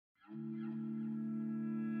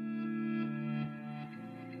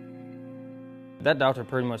That doctor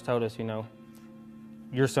pretty much told us, you know,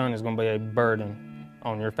 your son is going to be a burden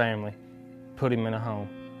on your family. Put him in a home.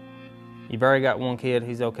 You've already got one kid,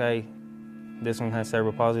 he's okay. This one has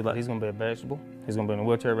cerebral palsy, like he's going to be a vegetable. He's going to be in a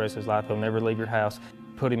wheelchair the rest of his life. He'll never leave your house.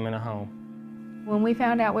 Put him in a home. When we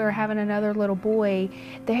found out we were having another little boy,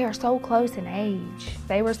 they are so close in age.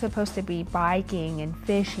 They were supposed to be biking and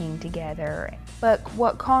fishing together. But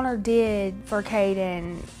what Connor did for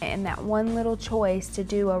Caden and that one little choice to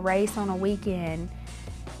do a race on a weekend,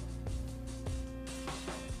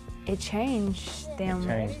 it changed them. It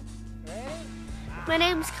changed. My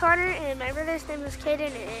name's Connor and my brother's name is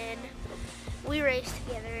Caden, and we raced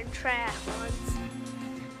together in triathlons.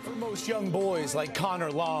 For most young boys like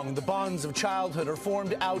Connor Long, the bonds of childhood are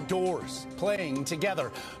formed outdoors, playing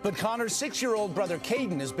together. But Connor's 6-year-old brother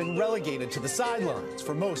Caden has been relegated to the sidelines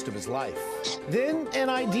for most of his life. Then an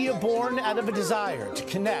idea born out of a desire to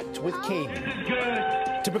connect with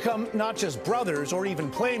Caden. To become not just brothers or even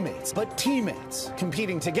playmates, but teammates,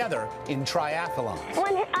 competing together in triathlons.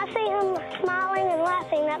 When I see him smiling and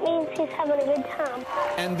laughing, that means he's having a good time.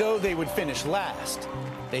 And though they would finish last,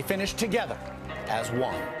 they finished together as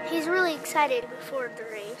one. He's really excited before the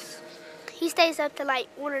race. He stays up to like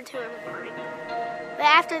 1 or 2 in the morning. But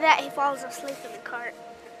after that, he falls asleep in the cart.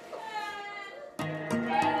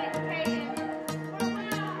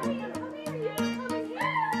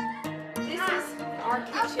 This is our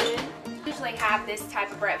kitchen. We usually have this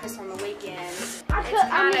type of breakfast on the weekends. Yeah,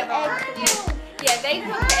 they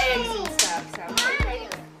cook the eggs and stuff, so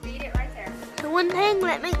feed it right there. The one thing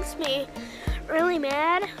that makes me really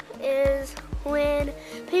mad is when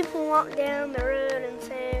people walk down the road and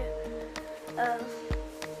say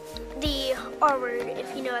the R word,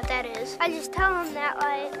 if you know what that is. I just tell them that,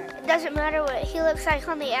 like, it doesn't matter what he looks like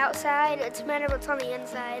on the outside, it's matter what's on the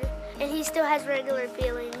inside. And he still has regular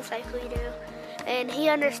feelings like we do. And he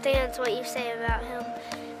understands what you say about him.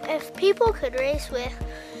 If people could race with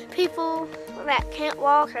people that can't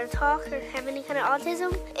walk or talk or have any kind of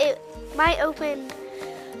autism, it might open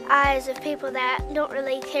eyes of people that don't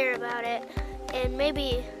really care about it. And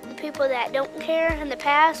maybe the people that don't care in the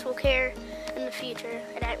past will care in the future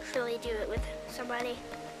and actually do it with somebody.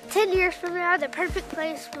 10 years from now, the perfect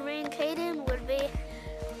place for me and Caden would be,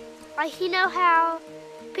 like, you know how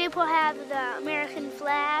people have the American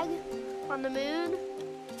flag on the moon?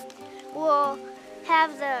 We'll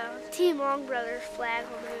have the Team Long Brothers flag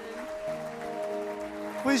on the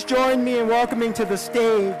moon. Please join me in welcoming to the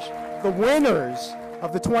stage the winners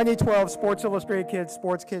of the 2012 Sports Illustrated Kids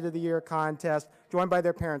Sports Kid of the Year contest, joined by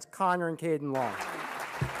their parents, Connor and Caden Long.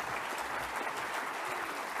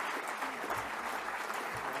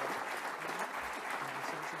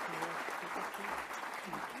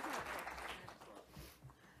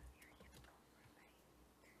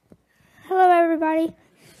 Hello, everybody.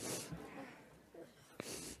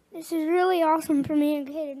 This is really awesome for me and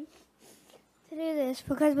Caden to do this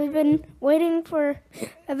because we've been waiting for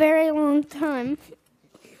a very long time.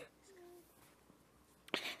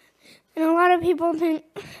 And a lot of people think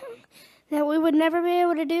that we would never be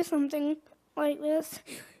able to do something like this,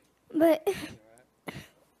 but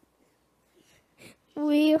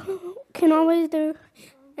we can always do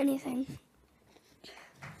anything.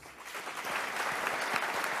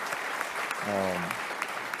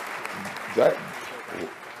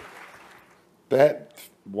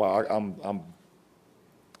 Wow,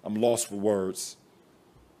 I'm lost for words.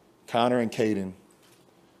 Connor and Caden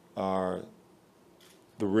are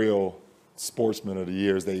the real sportsmen of the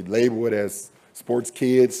years. They label it as sports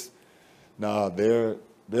kids. Nah, they're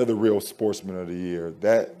the real sportsmen of the year.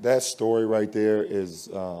 That story right there is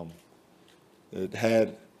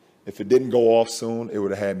if it didn't go off soon, it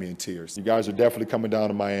would have had me in tears. You guys are definitely coming down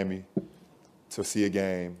to Miami to see a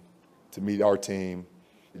game, to meet our team.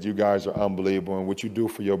 You guys are unbelievable, and what you do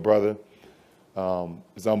for your brother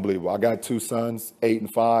is unbelievable. I got 2 sons, 8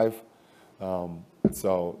 and 5,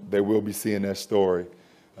 so they will be seeing that story.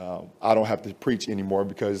 I don't have to preach anymore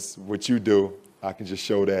because what you do, I can just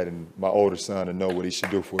show that in my older son and know what he should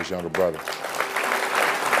do for his younger brother.